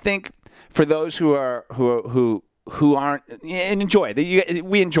 and I think for those who aren't and enjoy it.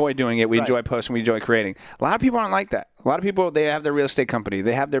 We enjoy doing it. We enjoy posting. We enjoy creating. A lot of people aren't like that. A lot of people, they have their real estate company,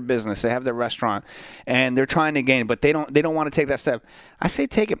 they have their business, they have their restaurant, and they're trying to gain, but they don't want to take that step. I say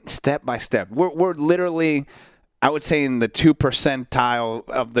take it step by step. We're literally, I would say, in the 2 percentile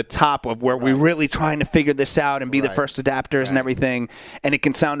of the top of where we're really trying to figure this out and be the first adapters and everything. And it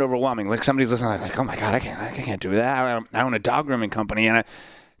can sound overwhelming. Like somebody's listening, like, oh my God, I can't do that. I own a dog grooming company, and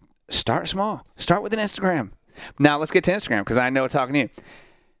start small. Start with an Instagram. Now let's get to Instagram, because I know it's talking to you.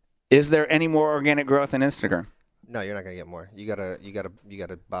 Is there any more organic growth in Instagram? No, you're not gonna get more. You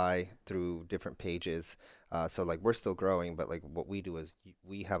gotta buy through different pages. So like we're still growing, but like what we do is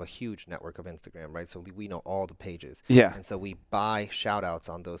we have a huge network of Instagram, right? So we know all the pages. Yeah. And so we buy shout outs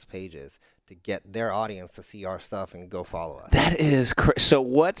on those pages to get their audience to see our stuff and go follow us. That is so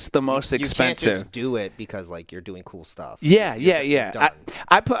what's the most expensive? You can't just do it because like you're doing cool stuff. Yeah. You're done.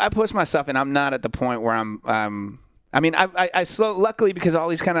 I post myself, and I'm not at the point where I'm I mean, I luckily, because all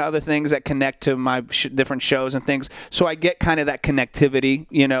these kind of other things that connect to my different shows and things, so I get kind of that connectivity,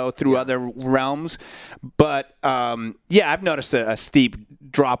 through other realms. But I've noticed a steep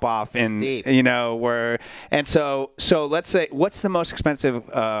drop off in, and so let's say, what's the most expensive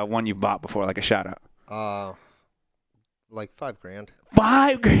one you've bought before, like a shout out? Like $5,000.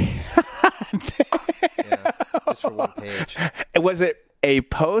 $5,000. Yeah, just for one page. Was it a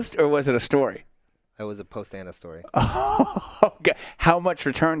post or was it a story? It was a post and a story. Okay. How much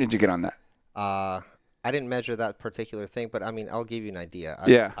return did you get on that? I didn't measure that particular thing, but I mean, I'll give you an idea.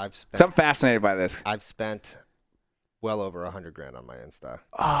 I've spent, So I'm fascinated by this. I've spent well over $100,000 on my Insta.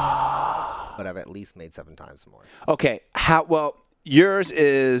 But I've at least made 7 times more. Okay. Well, yours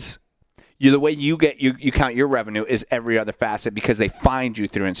is the way you count your revenue is every other facet because they find you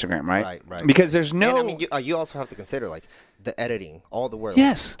through Instagram, right? Right. Because there's no. And I mean, you also have to consider like the editing, all the work.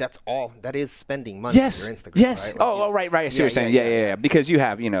 Yes. Like, that's all. That is spending money on your Instagram. Yes. Right? Right. I see what you're saying. Yeah. Because you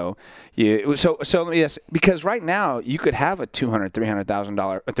have, So yes, because right now you could have a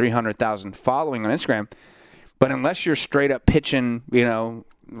 $300,000 following on Instagram, but unless you're straight up pitching,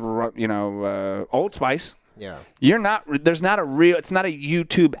 Old Spice. Yeah. There's not a real. It's not a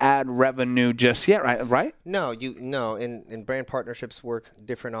YouTube ad revenue just yet, right? No, and brand partnerships work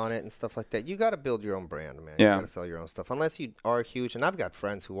different on it and stuff like that. You got to build your own brand, man. Yeah. You got to sell your own stuff unless you are huge. And I've got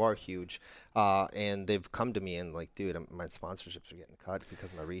friends who are huge, and they've come to me and like, dude, my sponsorships are getting cut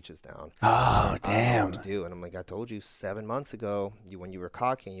because my reach is down. Oh, I don't know what to do. And I'm like, I told you 7 months ago, when you were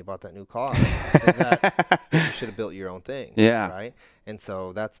cocky and you bought that new car, that you should have built your own thing. Yeah. Right. And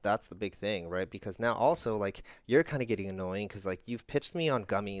so that's the big thing, right? Because now also like you're kind of getting annoying because like you've pitched me on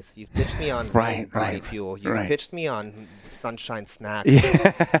gummies, you've pitched me on body fuel, you've pitched me on Sunshine Snacks,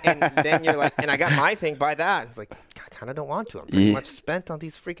 and then you're like, and I got my thing by that. It's like I kind of don't want to. I'm pretty much spent on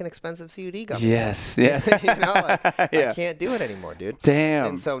these freaking expensive CBD gummies. Yes. I can't do it anymore, dude. Damn.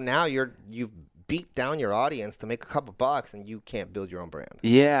 And so now you've beat down your audience to make a couple bucks, and you can't build your own brand.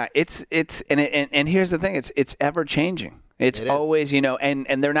 Yeah, it's and here's the thing, it's ever changing. It's always,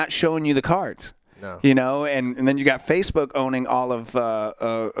 and they're not showing you the cards. No. And then you got Facebook owning all of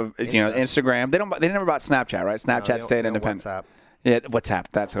Instagram. They never bought Snapchat, right? Snapchat stayed independent. WhatsApp. Yeah, WhatsApp.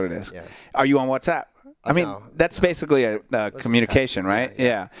 That's what it is. Yeah. Are you on WhatsApp? I mean, no, that's basically a communication, right?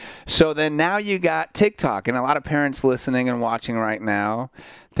 Yeah. So then now you got TikTok, and a lot of parents listening and watching right now,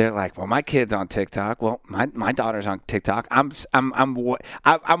 they're like, "Well, my kid's on TikTok. Well, my daughter's on TikTok. I'm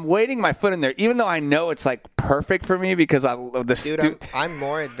waiting my foot in there, even though I know it's like perfect for me because I love the Dude, I'm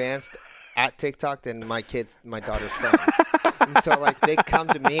more advanced at TikTok than my daughter's friends. And so like they come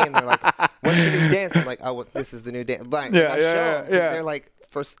to me and they're like, "What's the new dance?" I'm like, "Oh, well, this is the new dance." But I show them, and they're like,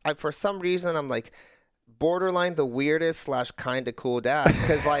 for some reason, I'm like borderline the weirdest / kind of cool dad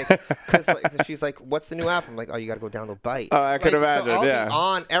because she's like, "What's the new app?" I'm like, "Oh, you got to go download Byte." Oh, I could imagine. So I'll be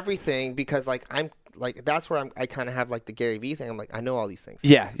on everything because like I'm. Like that's where I kind of have like the Gary Vee thing. I'm like I know all these things.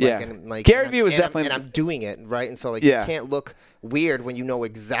 Yeah. Gary Vee was definitely, and I'm doing it right. And so like you can't look weird when you know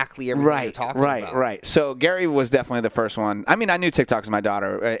exactly everything you're talking about. Right. So Gary was definitely the first one. I mean, I knew TikTok was my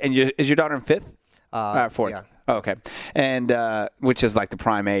daughter. And is your daughter in 5th? 4th. Yeah. Oh, okay. And which is like the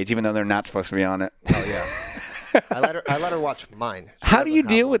prime age, even though they're not supposed to be on it. Oh yeah. I let her watch mine. How do you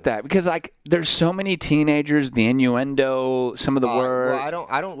deal with that? Because like there's so many teenagers, the innuendo, some of the words. Well,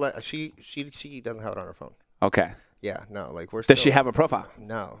 I don't let she doesn't have it on her phone. Okay. Yeah, no, like we're. Does she have a profile?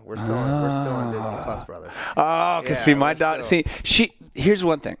 No, we're still on Disney Plus, brother. Oh, because see, my daughter. See, here's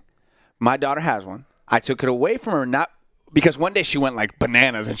one thing. My daughter has one. I took it away from her, not because one day she went like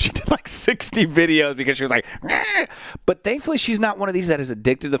bananas and she did like 60 videos because she was like, "Nah." But thankfully she's not one of these that is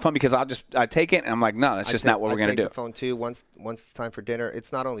addicted to the phone because I take it and I'm like, no, that's just not what we're gonna do. I take the phone too. Once it's time for dinner,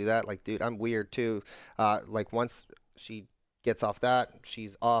 it's not only that. Like, dude, I'm weird too. Like once she gets off that,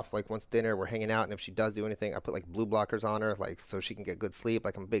 she's off. Like once dinner, we're hanging out, and if she does do anything, I put like blue blockers on her, like so she can get good sleep.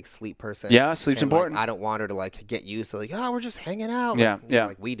 Like I'm a big sleep person. Yeah, sleep's important. Like, I don't want her to like get used to like, oh, we're just hanging out. Yeah, like,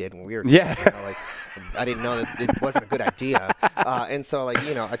 like we did when we were kids, like I didn't know that it wasn't a good idea. And so like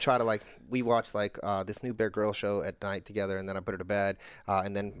I try to like we watch like this new Bear Grylls show at night together, and then I put her to bed,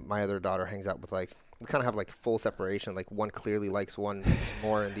 and then my other daughter hangs out with like. We kind of have like full separation. Like one clearly likes one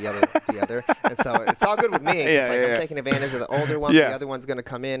more and the other. And so it's all good with me. I'm taking advantage of the older one. The other one's going to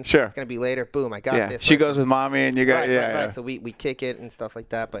come in. Sure. It's going to be later. Boom, I got this. She goes with mommy and you got, right. So we kick it and stuff like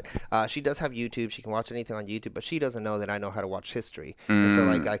that. But she does have YouTube. She can watch anything on YouTube, but she doesn't know that I know how to watch history. And so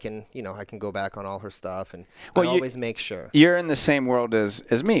like I can go back on all her stuff and I always make sure. You're in the same world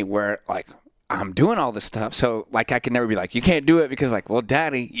as me where like, I'm doing all this stuff, so like I can never be like, you can't do it because like, well,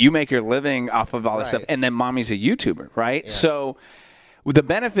 Daddy, you make your living off of all this stuff, and then Mommy's a YouTuber, right? Yeah. So the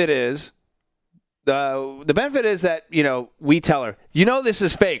benefit is that we tell her, this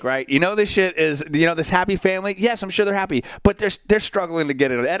is fake, right? This shit is this happy family. Yes, I'm sure they're happy, but they're struggling to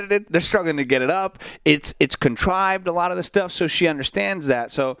get it edited. They're struggling to get it up. It's contrived, a lot of the stuff, so she understands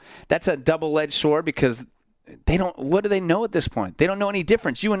that. So that's a double-edged sword because. What do they know at this point? They don't know any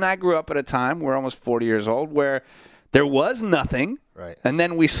difference. You and I grew up at a time, we're almost 40 years old, where there was nothing. Right. And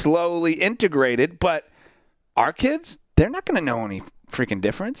then we slowly integrated. But our kids, they're not going to know any freaking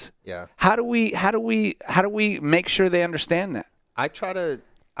difference. Yeah. How do we make sure they understand that? I try to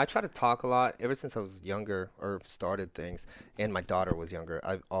talk a lot ever since I was younger or started things, and my daughter was younger.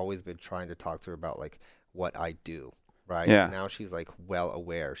 I've always been trying to talk to her about like what I do. Right. Yeah. Now she's like well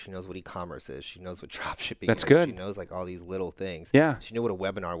aware. She knows what e-commerce is. She knows what drop shipping That's is. good. She knows like all these little things. Yeah. She knew what a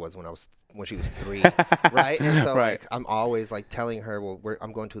webinar was when she was 3. Right. And so Right. like I'm always like telling her, well,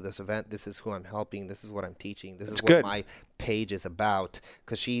 I'm going to this event. This is who I'm helping. This is what I'm teaching. This is what good. my page is about.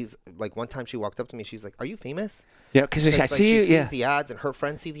 Because she's like, one time she walked up to me. She's like, "Are you famous?" Yeah, because I Like, see you. she Yeah. sees the ads, and her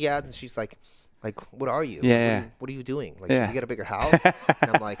friends see the ads, and she's like, what are you? Yeah. What are you doing? Like, Yeah. should you get a bigger house?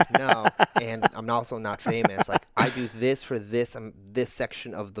 And I'm like, no. And I'm also not famous. Like, I do this for this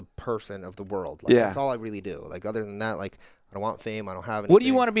section of the person of the world. Like, Yeah. that's all I really do. Like, other than that, like, I don't want fame. I don't have anything. What do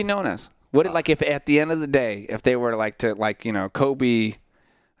you want to be known as? What like if at the end of the day, if they were like to like Kobe.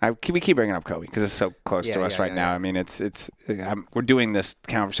 We keep bringing up Kobe because it's so close to us right now. Yeah. I mean, we're doing this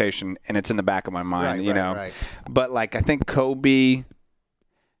conversation and it's in the back of my mind, Right. But like, I think Kobe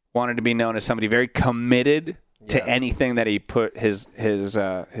wanted to be known as somebody very committed to anything that he put his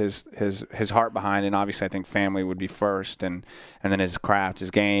heart behind, and obviously, I think family would be first, and then his craft,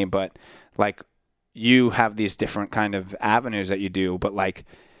 his game. But like, you have these different kind of avenues that you do. But like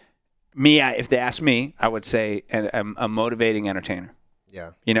me, if they ask me, I would say a motivating entertainer.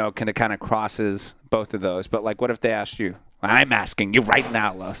 Yeah. Kind of crosses both of those. But like, what if they asked you? I'm asking you right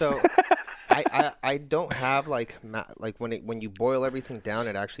now, Los. So I don't have like when you boil everything down,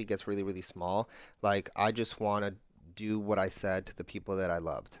 it actually gets really, really small. Like, I just want to do what I said to the people that I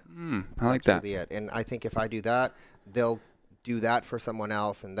loved. I like That's that. really it. And I think if I do that, they'll do that for someone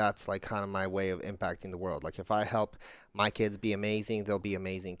else, and that's like kind of my way of impacting the world. Like, if I help my kids be amazing, they'll be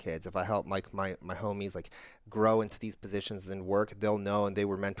amazing kids. If I help my homies like grow into these positions and work, they'll know, and they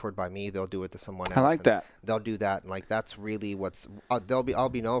were mentored by me, they'll do it to someone else. I like that. They'll do that, and like that's really what's I'll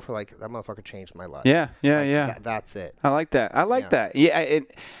be known for. Like, that motherfucker changed my life. Yeah. That's it. I like that. I like that. Yeah,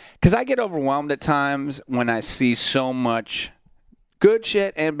 because I get overwhelmed at times when I see so much good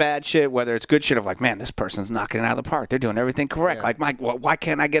shit and bad shit, whether it's good shit of like, man, this person's knocking it out of the park. They're doing everything correct. Yeah. Like, Mike, why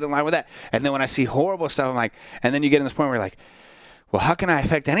can't I get in line with that? And then when I see horrible stuff, I'm like, and then you get in this point where you're like, well, how can I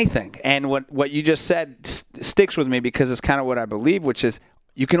affect anything? And what you just said sticks with me because it's kind of what I believe, which is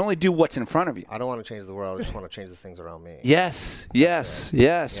you can only do what's in front of you. I don't want to change the world. I just want to change the things around me. Yes,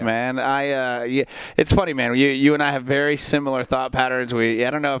 man. It's funny, man. You and I have very similar thought patterns. I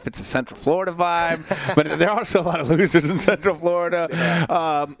don't know if it's a Central Florida vibe, but there are also a lot of losers in Central Florida.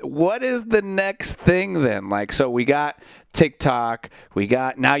 What is the next thing then? Like, so we got TikTok.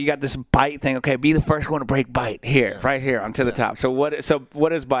 Now you got this Byte thing. Okay, be the first one to break Byte here, right here, onto the top. So what is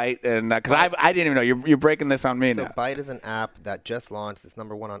Byte? And because I didn't even know you're breaking this on me So now. Byte is an app that just launched. It's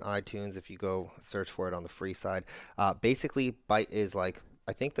 #1 on iTunes if you go search for it on the free side. Basically, Byte is like,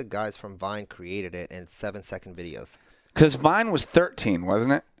 I think the guys from Vine created it, and it's 7-second videos. Because Vine was 13,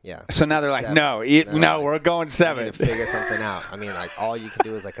 wasn't it? Yeah. So now they're like, 7. no, Like, we're going you 7. need to figure something out. I mean, like, all you can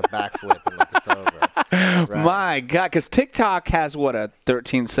do is like a backflip and like it's over. Right. My God, because TikTok has a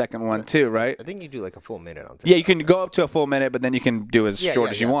 13-second one too, right? I think you do like a full minute on TikTok. Yeah, you can go up to a full minute, but then you can do as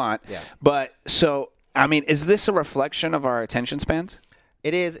short as you want. Yeah. But so, I mean, is this a reflection of our attention spans?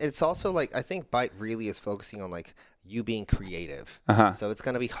 It is. It's also like, I think Byte really is focusing on like you being creative. So it's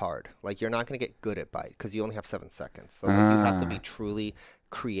going to be hard. Like, you're not going to get good at Byte because you only have 7 seconds. So like, you have to be truly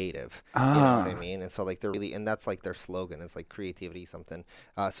creative. You know what I mean? And so like they're really, and that's like their slogan is like creativity something.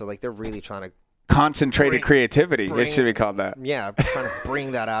 So like they're really trying to Concentrated creativity. It should be called that. Yeah, trying to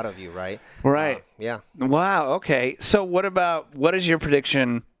bring that out of you, right? Right. Yeah. Wow. Okay. So what is your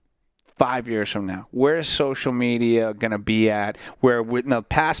prediction 5 years from now? Where is social media going to be at? Where in the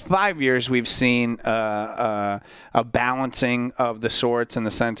past 5 years we've seen a balancing of the sorts in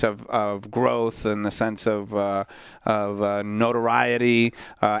the sense of growth, in the sense of notoriety,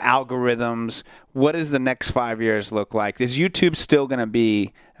 algorithms. What does the next 5 years look like? Is YouTube still going to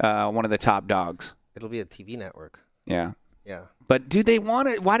be one of the top dogs? It'll be a TV network. Yeah. Yeah. But do they want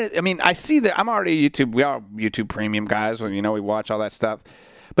it? I see that I'm already YouTube. We are YouTube premium guys. We watch all that stuff.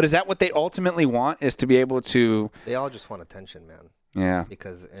 But is that what they ultimately want, is to be able to... They all just want attention, man. Yeah.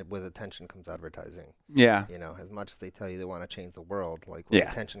 Because with attention comes advertising. Yeah. As much as they tell you they want to change the world, like with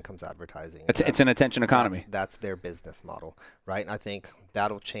attention comes advertising. It's an attention economy. That's their business model, right? And I think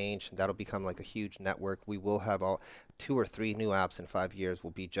that'll change. That'll become like a huge network. We will have 2 or 3 new apps in 5 years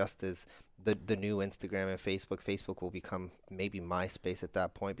will be just as the new Instagram and Facebook. Facebook will become maybe MySpace at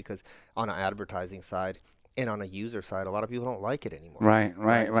that point, because on an advertising side and on a user side, a lot of people don't like it anymore. Right.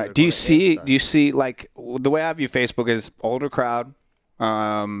 So Do you see like the way I view Facebook is older crowd,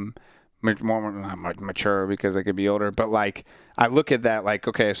 more not mature because they could be older, but like I look at that like,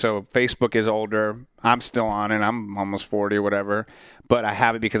 okay, so Facebook is older. I'm still on it. I'm almost 40 or whatever, but I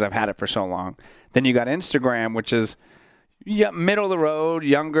have it because I've had it for so long. Then you got Instagram, which is middle of the road,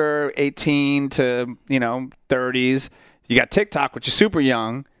 younger, 18 to 30s. You got TikTok, which is super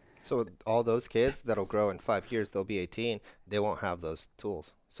young. So all those kids that'll grow in 5 years, they'll be 18. They won't have those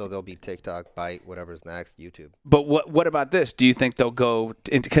tools. So they'll be TikTok, Byte, whatever's next, YouTube. But what about this? Do you think they'll go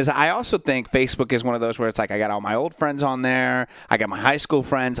 – because I also think Facebook is one of those where it's like I got all my old friends on there. I got my high school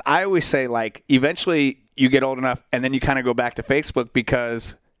friends. I always say like eventually you get old enough and then you kind of go back to Facebook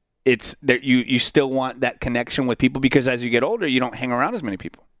because it's that you still want that connection with people because as you get older, you don't hang around as many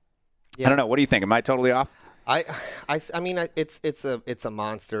people. Yeah. I don't know. What do you think? Am I totally off? I mean, it's a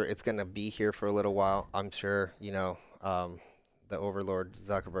monster. It's going to be here for a little while. I'm sure, the overlord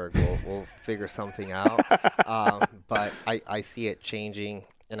Zuckerberg will figure something out. But I see it changing,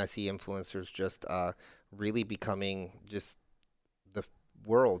 and I see influencers just really becoming just the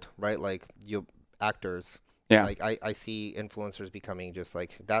world, right? Like actors. Yeah. Like I see influencers becoming just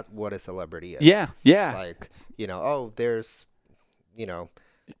like that. What a celebrity is. Yeah. Yeah. Like there's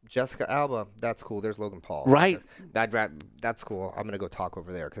Jessica Alba, that's cool. There's Logan Paul. Right. That's cool. I'm going to go talk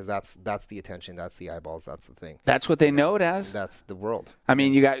over there because that's the attention. That's the eyeballs. That's the thing. That's what they know it as. That's the world. I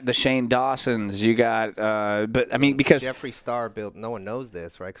mean, you got the Shane Dawsons. You got, but I mean, because Jeffree Star built. No one knows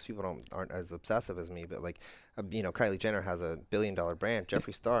this, right? Because people aren't as obsessive as me. But like, Kylie Jenner has $1 billion brand.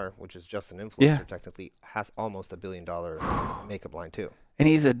 Jeffree Star, which is just an influencer, technically has almost $1 billion makeup line too. And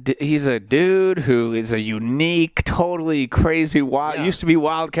he's a dude who is a unique, totally crazy, wild. Used to be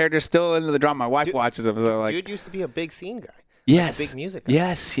wild character, still into the drama. My wife watches him. So like, dude used to be a big scene guy. Yes. Like a big music guy.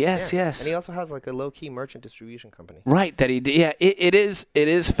 Yes. And he also has like a low key merchant distribution company. Right. That he. Yeah. It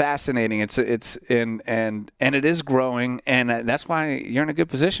is fascinating. It's and it is growing, and that's why you're in a good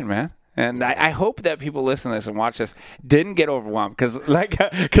position, man. And I hope that people listen to this and watch this didn't get overwhelmed because I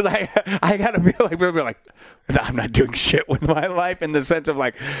gotta feel like people be like, I'm not doing shit with my life in the sense of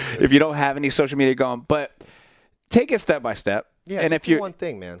like if you don't have any social media going, but take it step by step. Yeah, and if you're one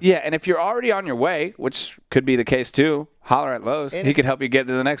thing, man. Yeah, and if you're already on your way, which could be the case too, holler at Lowe's. He could help you get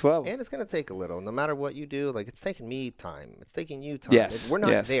to the next level. And it's gonna take a little, no matter what you do. Like it's taking me time. It's taking you time. Yes, we're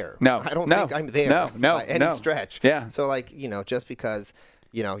not there. No, I don't think I'm there. By any stretch. Yeah. So like just because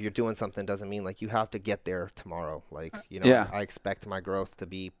you're doing something doesn't mean like you have to get there tomorrow. Like I expect my growth to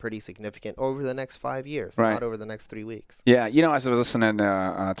be pretty significant over the next 5 years, not over the next 3 weeks. Yeah, as I was listening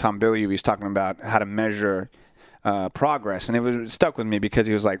to Tom Bilyeu, he was talking about how to measure progress, and it stuck with me because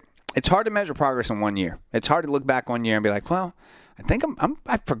he was like, it's hard to measure progress in 1 year. It's hard to look back 1 year and be like, well, I think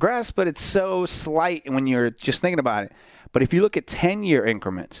I've progressed, but it's so slight when you're just thinking about it. But if you look at 10-year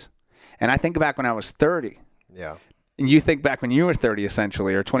increments, and I think back when I was 30, and you think back when you were 30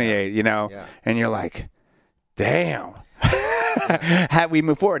 essentially, or 28, and you're like, damn, had we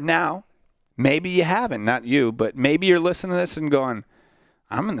moved forward? Now, maybe you haven't, not you, but maybe you're listening to this and going,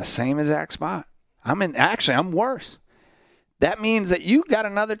 I'm in the same exact spot. I'm worse. That means that you got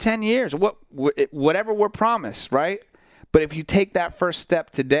another 10 years, whatever we're promised, right? But if you take that first step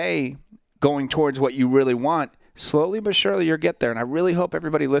today going towards what you really want, slowly but surely you'll get there. And I really hope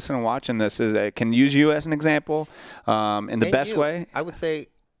everybody listening and watching this can use you as an example in the best way. I would say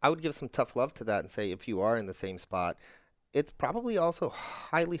I would give some tough love to that and say if you are in the same spot, it's probably also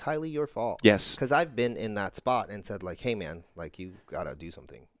highly, highly your fault. Yes. Because I've been in that spot and said like, hey, man, like you got to do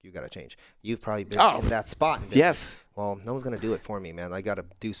something. You got to change. You've probably been in that spot. And been yes. Like, well, no one's going to do it for me, man. I got to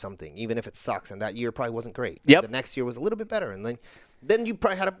do something, even if it sucks. And that year probably wasn't great. Yep. The next year was a little bit better. And then you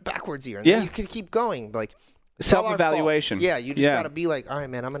probably had a backwards year. And then you could keep going. Like, self-evaluation. Yeah, you just got to be like, all right,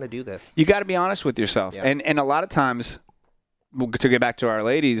 man, I'm going to do this. You got to be honest with yourself. Yeah. And a lot of times, to get back to our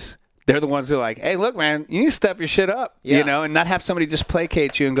ladies, they're the ones who are like, hey, look, man, you need to step your shit up, and not have somebody just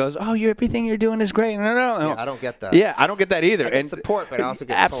placate you and goes, oh, everything you're doing is great. No. Yeah, I don't get that. Yeah, I don't get that either. I get support, but I also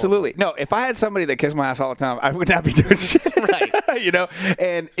get absolutely. No, if I had somebody that kissed my ass all the time, I would not be doing shit. Right.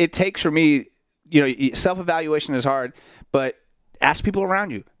 And it takes for me, self-evaluation is hard, but ask people around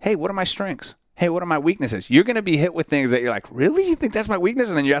you, hey, what are my strengths? Hey, what are my weaknesses? You're going to be hit with things that you're like, really? You think that's my weakness?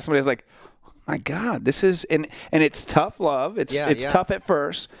 And then you ask somebody who's like, oh my God, this is, and it's tough love. It's tough at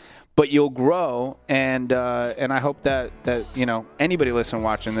first, but you'll grow. And I hope that anybody listening,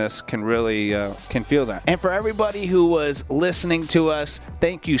 watching this can really, can feel that. And for everybody who was listening to us,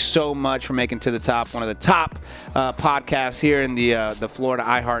 thank you so much for making To the Top one of the top podcasts here in the Florida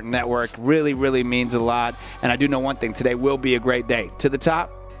iHeart Network. Really, really means a lot. And I do know one thing, today will be a great day. To the top,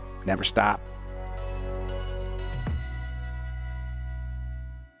 never stop.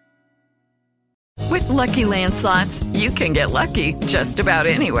 With Lucky Land Slots, you can get lucky just about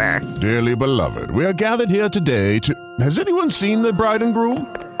anywhere. Dearly beloved, we are gathered here today to... Has anyone seen the bride and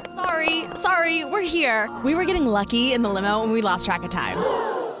groom? Sorry, we're here. We were getting lucky in the limo and we lost track of time.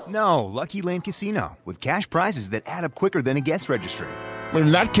 No, Lucky Land Casino, with cash prizes that add up quicker than a guest registry.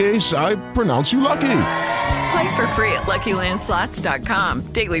 In that case, I pronounce you lucky. Play for free at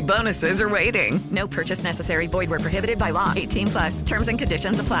LuckyLandSlots.com. Daily bonuses are waiting. No purchase necessary. Void where prohibited by law. 18+. Terms and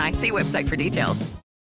conditions apply. See website for details.